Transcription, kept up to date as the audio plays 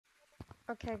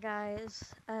Okay,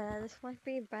 guys, this might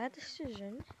be a bad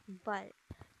decision, but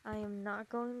I am not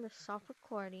going to stop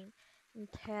recording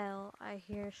until I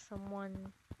hear someone,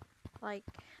 like,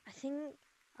 I think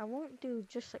I won't do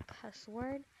just a cuss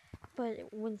word, but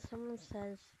when someone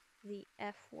says the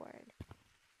F word,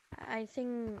 I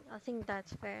think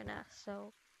that's fair enough,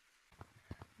 so,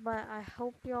 but I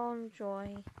hope y'all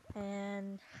enjoy,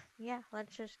 and yeah,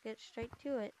 let's just get straight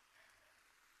to it.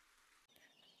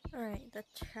 Alright, the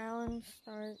challenge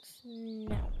starts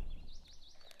now.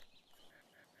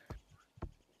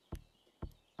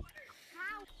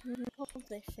 Hope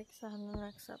they fix that in the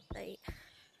next update.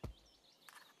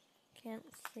 Can't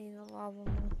see the lava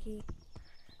monkey.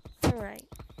 Alright.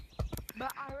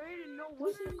 But I already know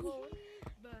what's the code.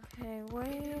 But Okay,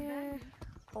 where?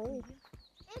 Oh.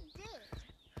 It did.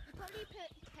 You probably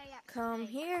put K at Come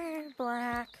K. here,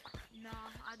 Black. nah,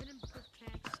 I didn't put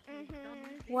text.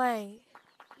 Wait,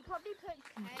 You probably put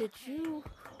K. did you?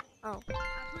 Oh. I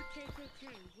put KKK.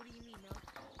 What do you mean, no?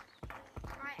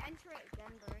 Alright, enter it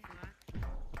again, bro.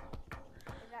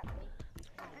 Exactly.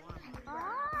 Oh, wow.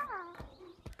 Ah!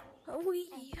 Oh, wee.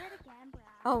 Enter it again, bro.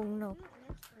 Oh, no.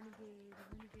 Renegade.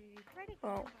 Enter it again,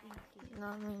 Oh, bro.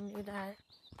 not gonna do that.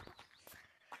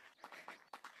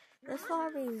 This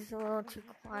lobby's a little too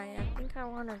quiet. I think I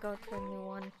want to go to a new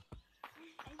one.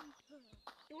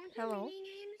 You want Hello? mini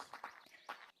games?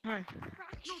 Hi.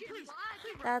 No, please.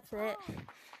 That's it.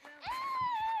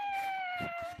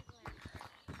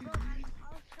 Bro,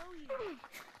 I'll show you.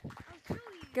 I'll show you.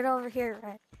 Get over here,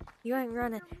 Red. You ain't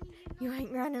running. You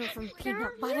ain't running from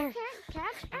peanut butter.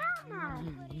 Catch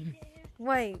Elmo.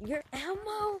 Wait, you're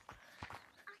Elmo?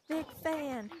 Big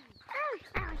fan.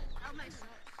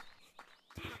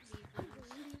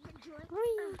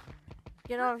 Whee!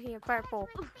 Get over here, purple.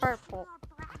 Purple.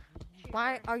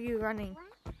 Why are you running?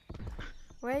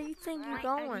 Where do you think you're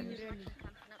going?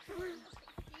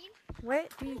 Where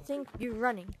do you think you're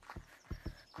running?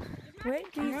 Where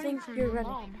do you think you're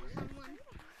running?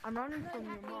 I'm running from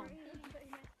your mom.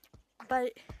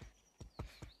 But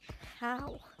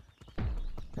how?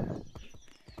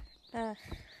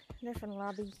 Different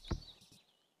lobby.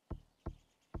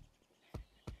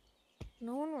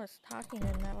 No one was talking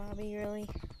in that lobby, really.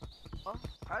 Oh,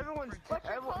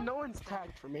 no one's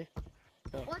tagged for me.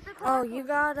 What's the Oh, you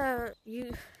gotta,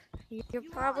 you're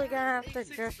probably gonna have to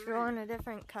just join a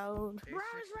different code. Bro,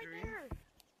 it's right there.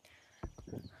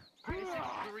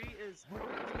 363 is.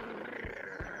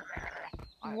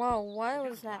 Whoa, what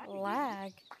was that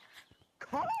lag?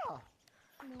 Car!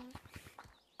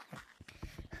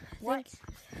 What?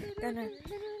 Gonna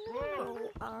go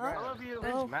I up. love you.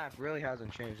 Oh. This map really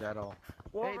hasn't changed at all.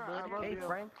 Hey, Bud. I love Hey, you.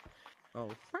 Frank. Oh,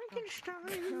 Frankenstein.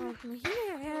 Over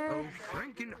here.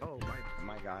 Oh,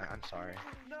 my guy. I'm sorry.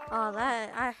 Oh,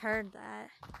 that, I heard that.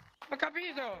 Ho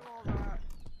capito!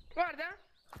 Guarda!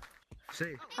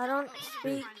 See. I don't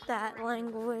speak that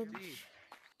language.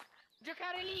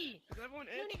 Giocare lì!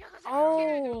 L'unica cosa che Oh,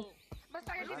 chiedo!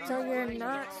 Basta che ti so dico you're che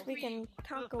not gioco speaking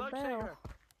Taco Thug Bell. shaker.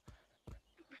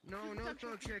 No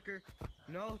thug shaker.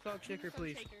 No thug shaker,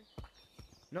 please.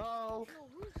 No.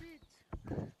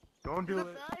 Don't do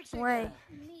it. Wait,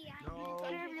 No.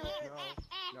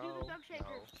 No.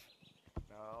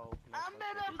 No. I'm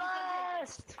the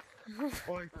best.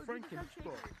 Oi, Frankenstein.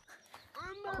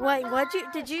 wait,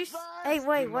 did you, hey,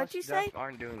 wait, what'd you say? Just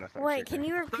aren't doing the thug Wait, shaker. can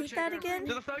you repeat that again?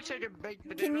 Do the thug shaker, big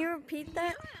Can you repeat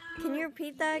that? Can you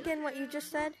repeat that again, what you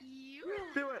just said?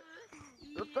 Do it.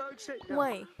 The thug shaker.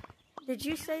 Wait, did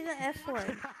you say the F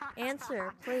word?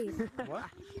 Answer, please. What?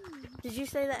 Did you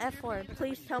say the F word?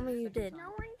 Please tell me you did. No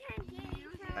one can get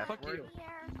into F Fuck word?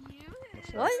 you. What's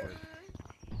the What? F word?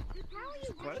 How are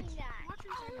you What? doing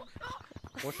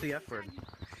that? What's the F word?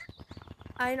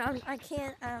 I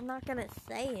can't, I'm not gonna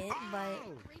say it, but.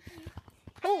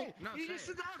 Oh! No, You say just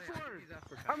it. said that Say it. word. Use F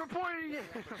word. I'm reporting it.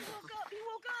 He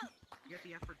woke up. You get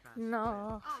the F word pass.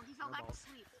 No, Oh, he fell back to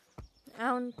sleep. I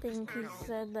don't think he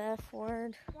said the F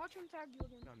word. Watch him tag you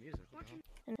again. No music. What the hell?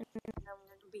 And I'm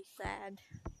gonna be sad.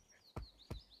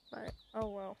 But, oh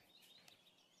well.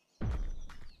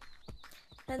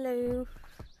 Hello.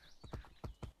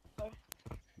 Oh,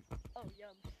 yum.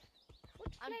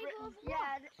 I'm Britain. Yeah,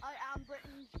 I am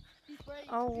Britain.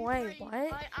 Oh, wait, what?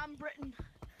 I am Britain.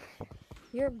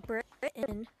 You're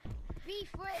Britain? Be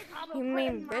Britain. I'm a You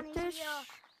mean Britain man British? here.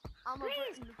 I'm a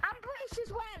Britain. I'm British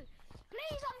as well.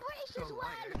 Please, I'm British as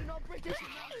well. You're not British.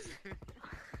 Please.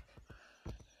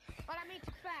 But I make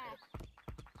it fair.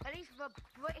 At least the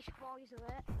British boys are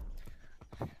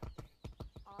it.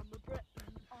 I'm a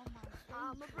Briton.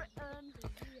 I'm a Briton.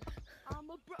 I'm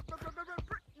a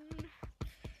Briton.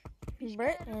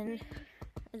 Britain?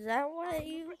 Is that what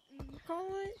you call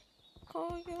it?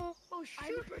 call you? Oh,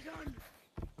 shoot.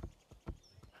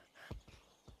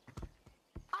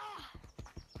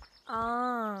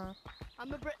 Ah,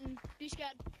 I'm a Briton. Be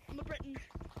scared. I'm a Briton.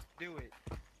 Do it.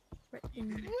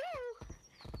 Britain.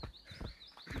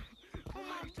 Oh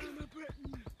my God, I'm a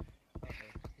Briton.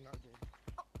 Uh-oh. Not good.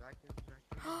 Back in.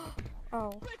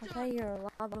 Oh, I thought you were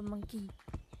a lava monkey.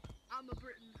 I'm a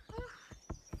Briton.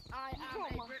 I am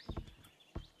a Briton.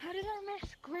 How did I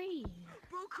miss green?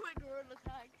 Real quick, gorilla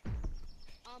tag.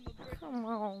 I'm a Briton. Come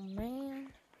on, man.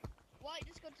 White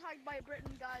just got tagged by a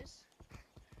Briton, guys.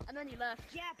 And then he left.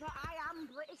 Yeah, but I am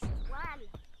British as well.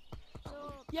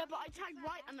 So Yeah, but I tagged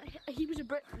White and he was a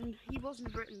Briton. He wasn't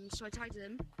a Briton, so I tagged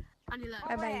him. And he left.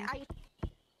 Bye-bye.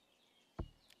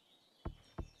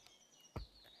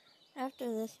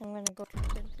 After this, I'm gonna go to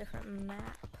a different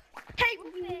map. Hey!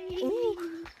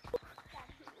 Ooh.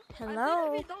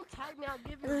 Hello? If you don't tag me, I'll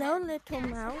give you Hello, a head. little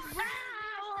mouse.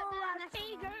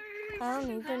 I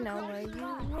don't even know where you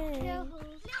went.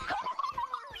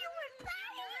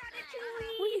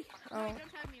 Whee. Oh, Don't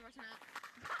tag me, Ratanette.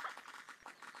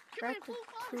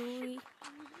 Ratatouille.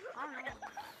 That's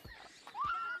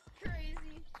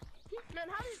crazy. Man,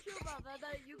 how do you feel about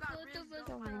that you got rid of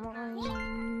Come those?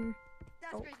 on.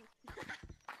 That's Oh. crazy.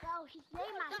 well, his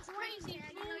name That's crazy,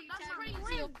 fool. That's That's crazy. crazy.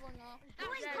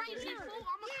 That's crazy, fool.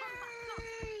 I'm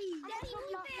a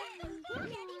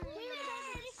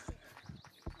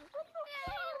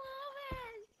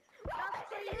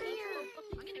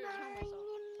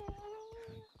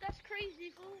That's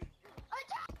crazy, fool.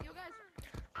 You guys.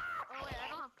 Oh wait, I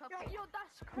don't have cupcakes. Yo,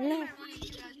 that's crazy. No. I might want to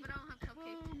eat you guys, but I don't have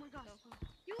cupcakes. Oh my god.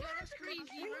 Yo, that's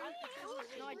crazy, bro.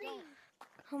 No, I don't.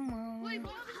 Come on. Wait,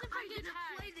 what happens if I didn't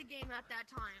play the game at that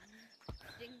time?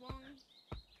 Ding dong.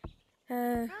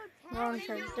 Going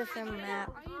to a different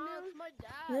map. I know it's my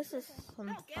dad. This is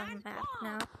some fun map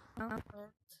now.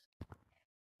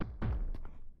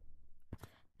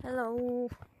 Hello.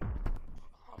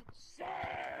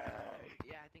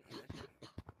 Yeah, I think that's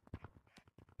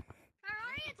Where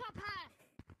are you, Top Hat?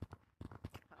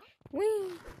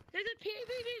 Wee. There's a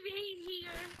PvP here.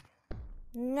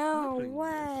 No Nothing.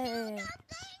 way.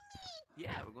 Yeah,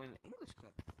 we're going to English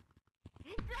club.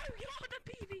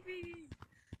 the PvP.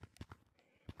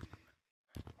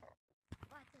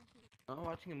 Oh,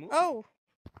 watching a movie. Oh,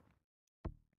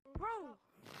 Bro.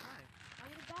 Hi.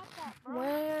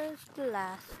 where's the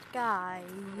last guy?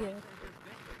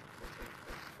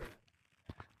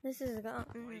 This is gonna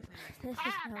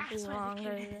be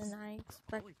longer than I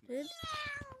expected.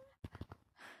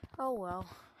 Oh well.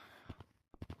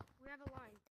 We have a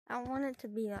line. I want it to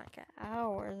be like an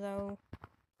hour though.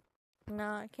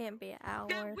 No, it can't be an hour.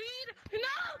 weed?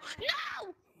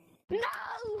 No! No!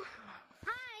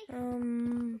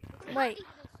 No! Wait.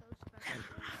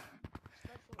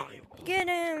 Get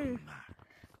him!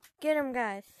 Get him,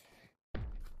 guys.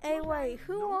 Hey, wait,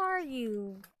 who are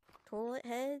you? Toilet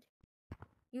head?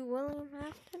 You William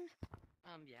Afton?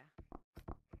 Yeah.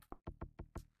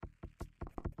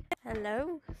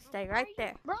 Hello? Stay right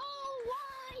there. Bro,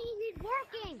 why is it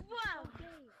working? Wow.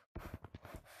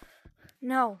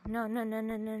 No.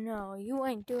 You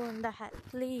ain't doing that,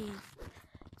 please.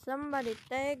 Somebody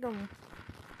tag him.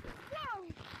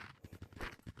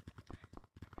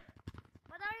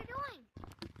 What are you doing?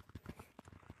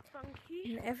 Funky.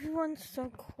 And everyone's so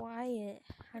quiet.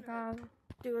 I gotta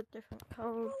do a different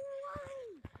code.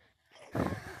 Is it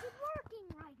working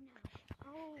right now?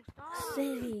 Oh, stop.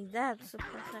 City, that's the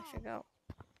place I should go.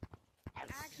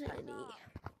 City.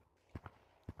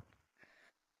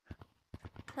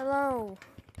 Hello.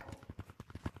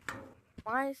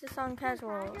 Why is this on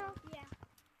casual? Yeah.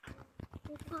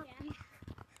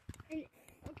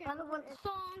 Okay. I don't want the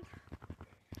song.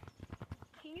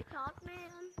 Can you talk, man?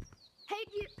 Hey,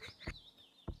 you.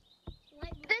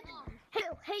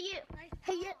 Hey, you.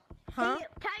 Hey, you. Huh? Hey, you.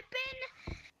 Type in.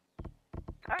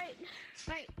 Alright.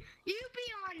 Right. You be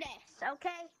on this,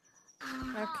 okay?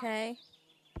 Okay.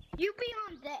 You be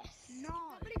on this. No.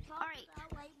 Alright.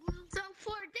 So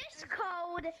for this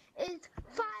code is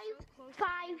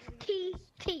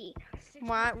 55TT.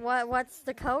 What's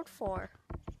the code for?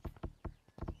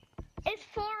 It's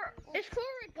for a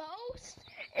ghost.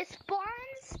 It's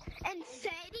Barnes and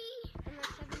Sadie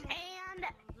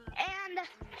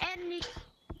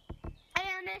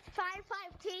and it's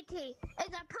 55TT.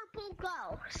 It's a purple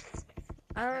ghost.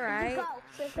 Alright.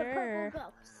 It's a Sure. purple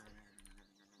ghost.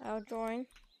 I'll join.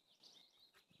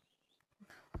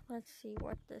 Let's see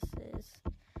what this is.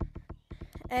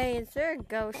 Hey, is there a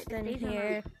ghost in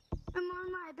here? I'm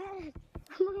on my bed.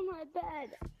 I'm on my bed.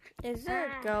 Is there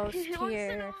a ghost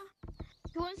here?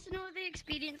 Who wants to know the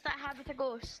experience that I had with a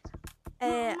ghost?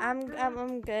 Hey,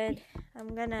 I'm good.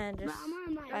 I'm gonna just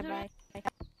bye bye.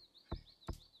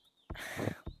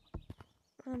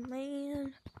 Oh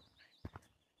man.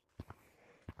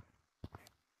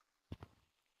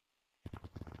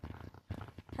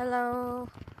 Hello.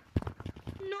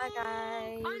 No, Hi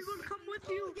guys. I will come with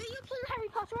you. Yeah, you play Harry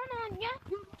Potter on, yeah?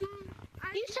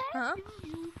 You said? Huh? See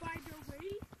you, by the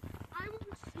way. I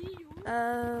will see you.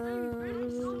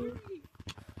 Oh.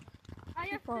 I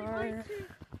have People are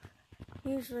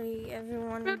usually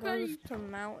everyone goes to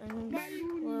mountains.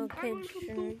 Little kids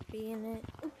shouldn't be in it.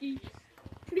 Okay.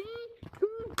 3,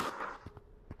 2.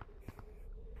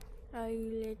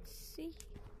 Let's see.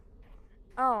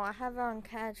 Oh, I have it on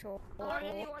casual.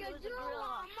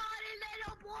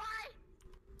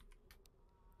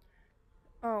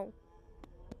 Oh.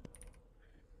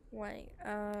 Wait,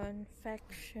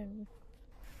 infection.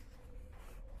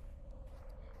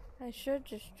 I should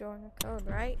just join a code,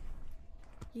 right?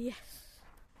 Yes.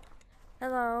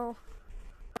 Hello.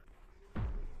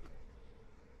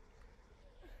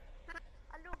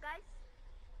 Hello, guys.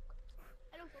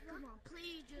 Hello, come on,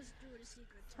 please just do the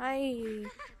secret. Hi.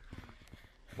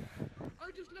 I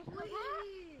just left my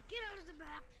Get out of the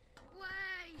back.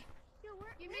 Way. You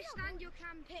misstand your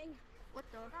camping. What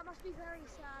the? That must be very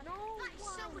sad. No, that is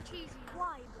so much easier.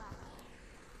 Why, Black?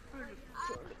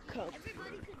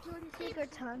 Everybody could join the secret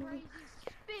tunnel. When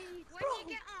you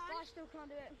get on, I still can't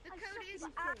do it. The code is please. I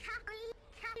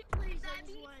just wanted to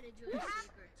join the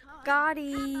secret tunnel.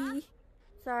 Gotti.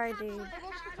 Sorry, dude.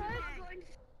 What's the code?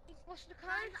 What's the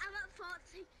code? I'm at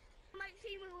 40. Might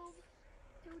see move.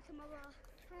 Do tomorrow.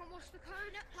 What's the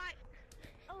code? Like.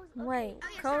 Wait,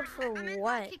 code for what?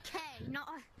 Like a K,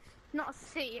 not a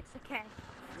C. It's a K.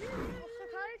 What's the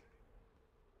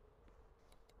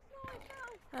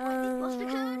code? What's the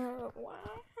code? Why?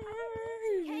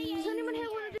 Hey, does anyone here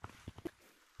want to do?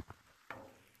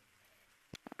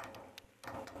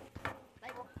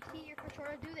 Like, see your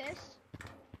controller do this,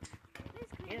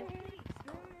 Yeah.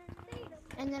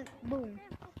 and then boom.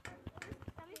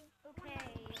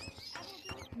 Okay.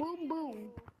 Boom,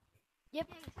 boom. Yep.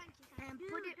 And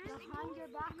put it behind your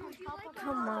back on top of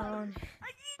Come on.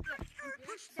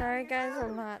 Sorry guys,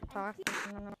 I'm not talking,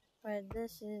 but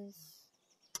this is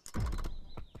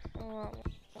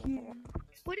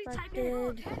What do you type in?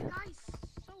 in? That guy's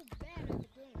so bad at the game.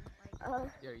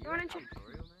 Like, Yo, you wanna want check-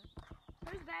 tutorial, man?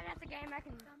 who's bad at the game? I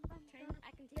can teach you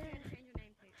how to change your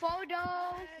name. Photo.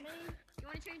 You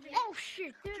want to change your name? Oh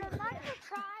shit, dude! I'm not even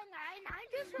trying. I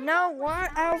just. No,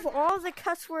 what? Out of all the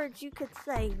cuss words you could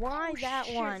say, why that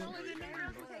one? So you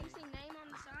never facing name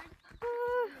on the side.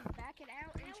 Back it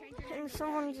out and change your name. And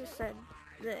someone just said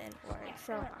the N word,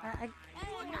 so I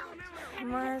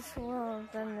might as well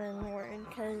have done the N word,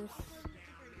 because.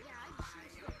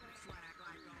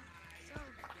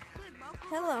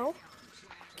 Hello.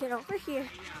 Get over here.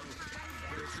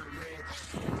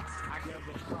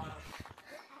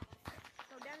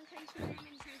 Go down and change your name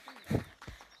and change your name.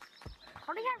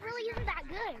 Honey Hat really isn't that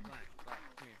good. Black, come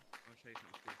here. I want to show you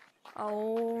something cool.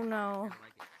 Oh no. I like it.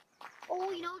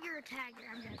 Oh, you know you're a tagger.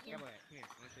 I'm joking. Yeah, but come here. I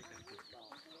want to show you something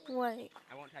cool. Wait.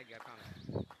 I won't tag you, I promise.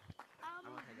 I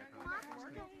won't tag you, I promise.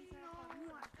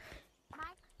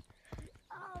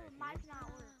 Mike's not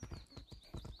working.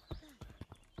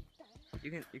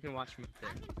 You can watch me.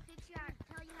 I can fix you out.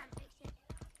 Tell you how to fix it.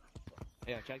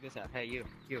 Yeah, check this out. Hey, you.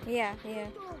 Yeah.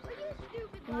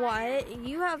 What?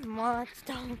 You have mods,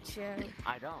 don't you?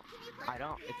 I don't.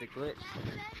 It's a glitch.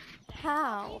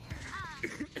 How? You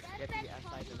have to be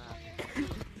outside the map.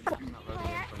 I'm not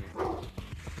loading it for you.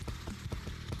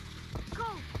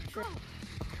 Go.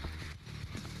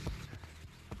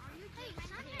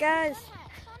 Guys,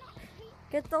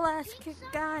 get the last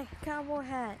guy, cowboy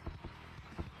hat.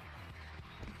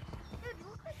 Dude,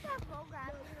 look at that program.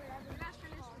 We're not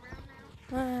finished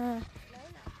around now.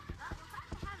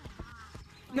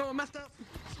 No, I messed up.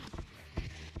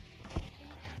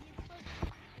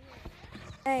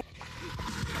 Hey.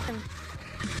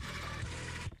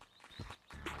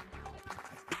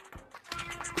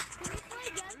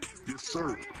 Yes,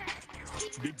 sir.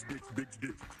 Big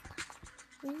dick.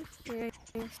 Are you serious?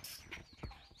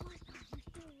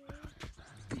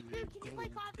 Dude, can you play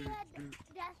Coffee Head?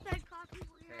 Death Bed Coffee?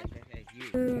 Hey, you.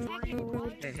 Hey,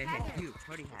 you.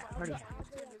 Party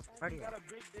hat.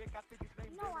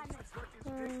 No, I missed.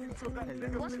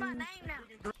 What's my name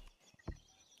now?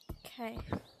 Okay.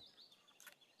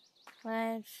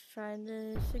 Let's try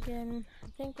this again. I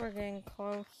think we're getting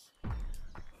close.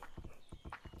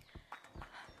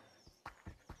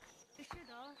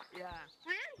 Yeah.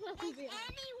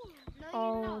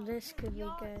 Oh, this could be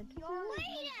good. Wait a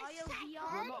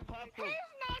second. His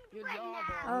name's Good job,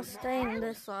 bro. I'll stay in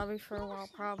this lobby for a while,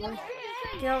 probably.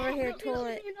 Get over here,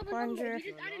 toilet plunger.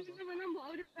 You just added another number. I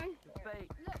would have thanked you.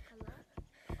 Fake.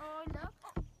 Oh,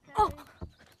 look. Oh!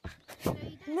 So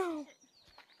you don't No. use it.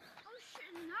 Oh,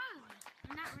 shit, no.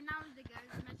 Ronaldo goes,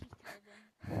 Messi's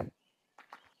terrible.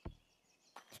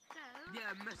 So,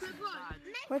 Yeah, Messi bad.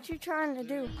 What you trying to you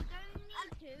do? don't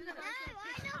need to. No,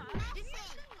 I know Messi.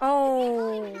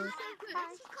 Oh! Messi's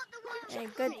got the one. Hey,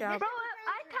 good job. Bro,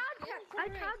 I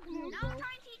tagged you, Now bro. I'm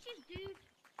trying to teach this dude.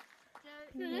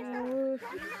 So, Ooh.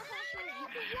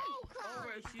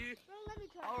 Alright, you.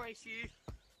 Alright, you.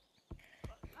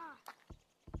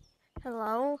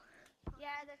 Hello? yeah,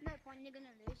 there's no point, you're gonna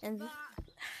lose. And But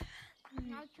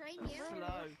I'll train you.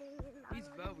 Slow. He's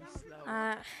very slow.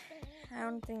 I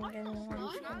don't think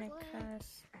anyone's gonna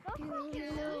cuss.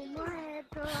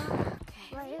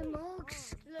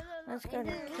 Let's go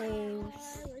to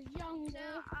caves. I'll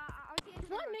get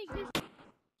What makes this?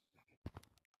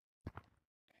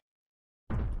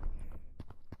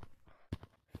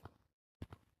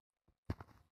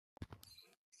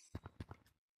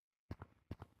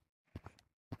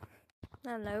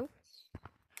 Hello?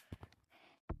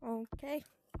 Okay.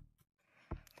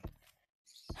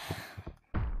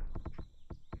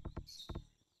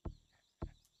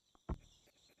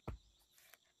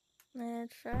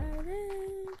 Let's try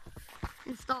this.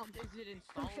 Installed. Is it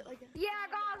installed? Yeah,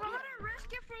 guys, I'm gonna risk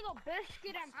it for the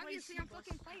biscuit and play Obviously, I'm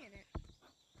fucking playing it.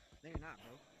 No, you're not,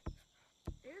 bro.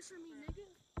 Answer me, nigga.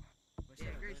 What's Yeah,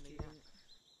 up, Grace Lenny? cheating.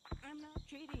 I'm not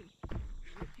cheating.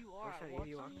 If you are, What's up, watch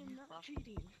you are? I am not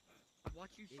cheating.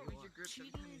 Watch you Yeah, freeze you your are. grip every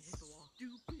Cheating time you is hit the wall.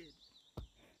 stupid.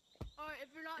 Alright, if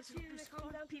you're not It's cheating, then come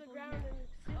fun down to the people ground and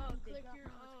they click got your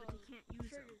mods, but they can't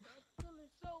use them. Feeling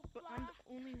so But fly. I'm the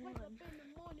only Wake one. up in the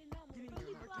morning, I'm Give me a your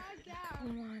really marker. fly guy.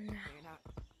 Come on now. No, you're not.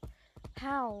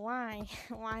 How? Why?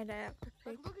 Why do I have to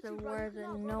pick Look at the you, bro. word You that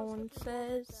cannot no run one us up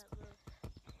and says? down like that, bro.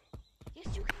 Yes,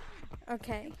 you can.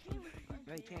 Okay.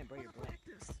 No, you can't, bro. You're black.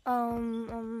 Practice.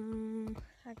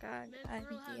 I got an Men's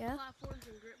World has idea. platforms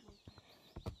and grip mode.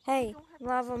 Hey,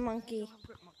 lava monkey,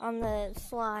 on the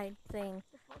slide thing.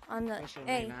 On the, Yes, sir,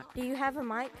 hey, Matt. do you have a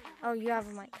mic? Oh, you have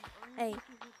a mic. Hey,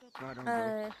 No, I don't,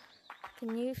 bro.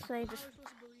 can you say just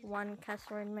one cuss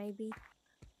word maybe?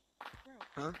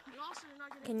 Huh? And also, you're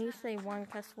not getting Can you tagged. say one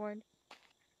cuss word?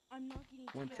 I'm not getting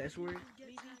One tagged. test word?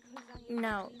 Maybe 'cause I'm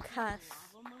No, into cuss.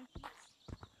 lava monkeys.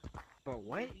 But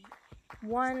what?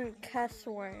 One cuss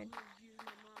word.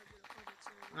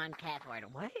 One cat word.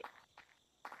 What?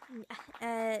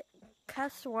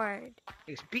 Cuss word.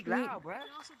 Hey, speak You- loud, bro. And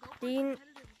also, go Do play you,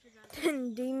 competitive if you're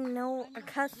not. do you know a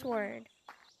cuss word?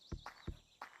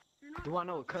 You're not Do I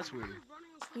know a cuss word? running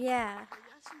on something. Yeah.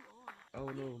 Yes, you are. Oh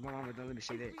no, my mama don't let me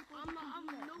say that. I'm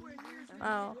nowhere near as many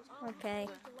Oh, people. okay.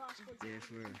 The last one. Yeah,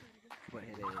 for real.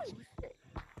 Butthead ass.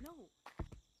 No,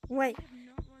 Wait, I have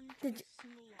not run into Did a you-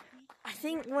 single lobby. I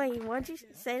think, wait, what'd you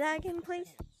say that again,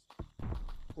 please?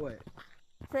 What?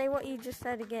 Say what you just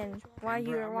said again while Man,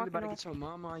 you bro, were I'm really walking about to over. get your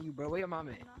mama on you, bro. Where your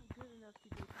mama at? I'm not good enough to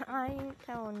do I ain't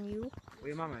telling you. Where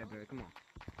your mama at, bro? Come on.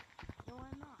 No,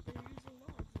 I'm not. They're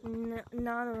using knowledge.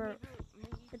 Not a,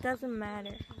 Maybe it doesn't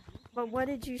matter. But what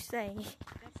did you say?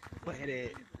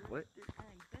 Butthead ass.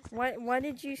 What? What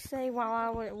did you say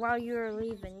while you were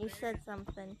leaving? You said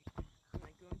something.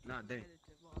 Not there.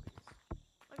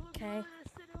 Like, look, Okay. you're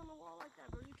just sitting on the wall like that,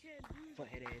 bro. You can't do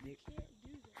that. Butthead ass, nigga. You can't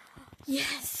do that.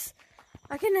 Yes!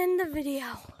 I can end the video.